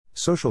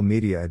Social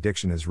media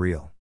addiction is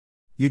real.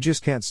 You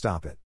just can't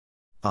stop it.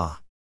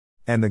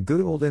 And the good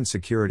old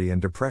insecurity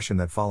and depression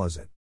that follows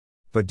it.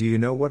 But do you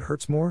know what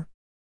hurts more?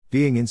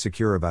 Being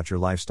insecure about your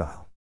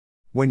lifestyle.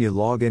 When you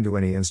log into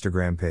any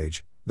Instagram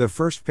page, the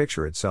first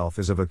picture itself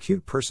is of a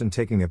cute person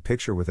taking a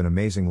picture with an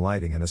amazing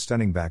lighting and a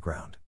stunning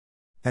background.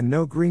 And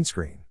no green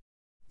screen.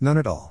 None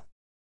at all.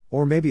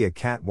 Or maybe a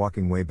cat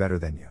walking way better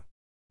than you.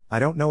 I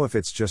don't know if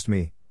it's just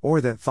me,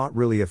 or that thought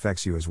really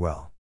affects you as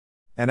well.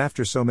 And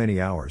after so many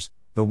hours,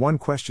 the one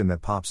question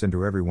that pops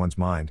into everyone's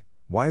mind,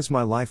 why is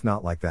my life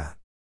not like that?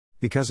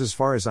 Because as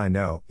far as I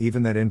know,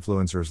 even that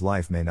influencer's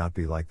life may not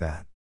be like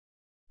that.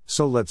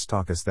 So let's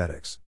talk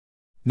aesthetics.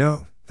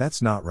 No, that's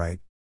not right.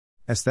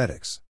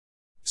 Aesthetics.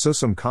 So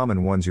some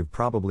common ones you've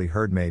probably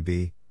heard may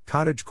be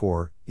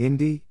cottagecore,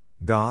 indie,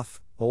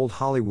 goth, old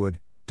Hollywood,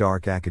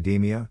 dark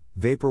academia,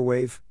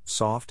 vaporwave,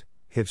 soft,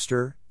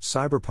 hipster,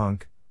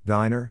 cyberpunk,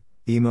 diner,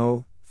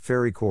 emo,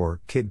 fairycore,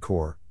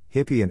 kidcore,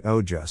 hippie and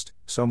oh just,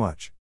 so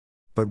much.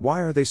 But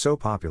why are they so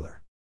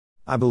popular?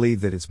 I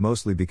believe that it's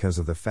mostly because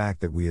of the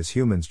fact that we as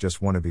humans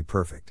just want to be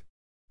perfect.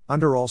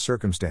 Under all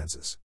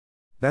circumstances.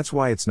 That's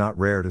why it's not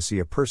rare to see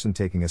a person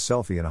taking a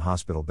selfie in a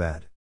hospital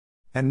bed.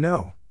 And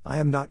no, I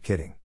am not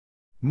kidding.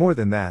 More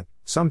than that,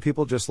 some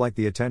people just like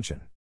the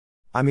attention.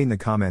 I mean the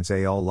comments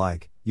all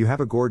like, you have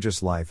a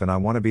gorgeous life and I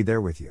want to be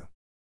there with you.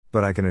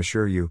 But I can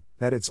assure you,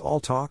 that it's all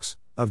talks,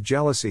 of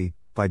jealousy,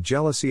 by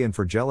jealousy and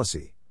for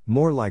jealousy,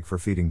 more like for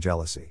feeding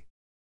jealousy.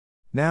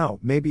 Now,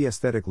 maybe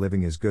aesthetic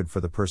living is good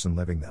for the person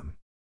living them.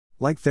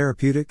 Like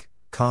therapeutic,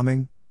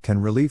 calming, can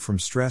relieve from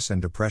stress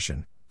and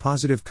depression,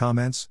 positive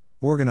comments,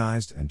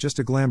 organized and just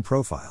a glam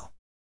profile.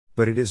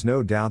 But it is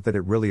no doubt that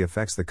it really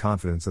affects the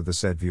confidence of the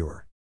said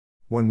viewer.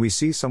 When we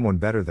see someone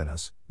better than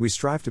us, we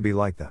strive to be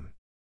like them.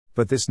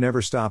 But this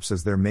never stops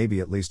as there may be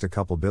at least a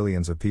couple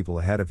billions of people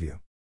ahead of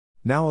you.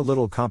 Now a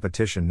little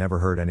competition never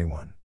hurt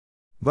anyone.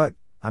 But,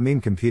 I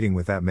mean competing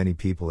with that many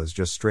people is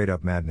just straight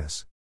up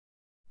madness.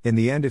 In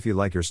the end, if you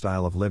like your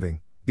style of living,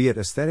 be it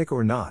aesthetic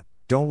or not,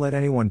 don't let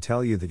anyone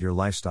tell you that your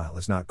lifestyle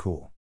is not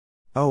cool.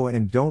 Oh,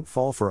 and don't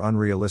fall for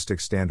unrealistic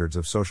standards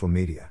of social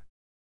media.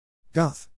 Goth.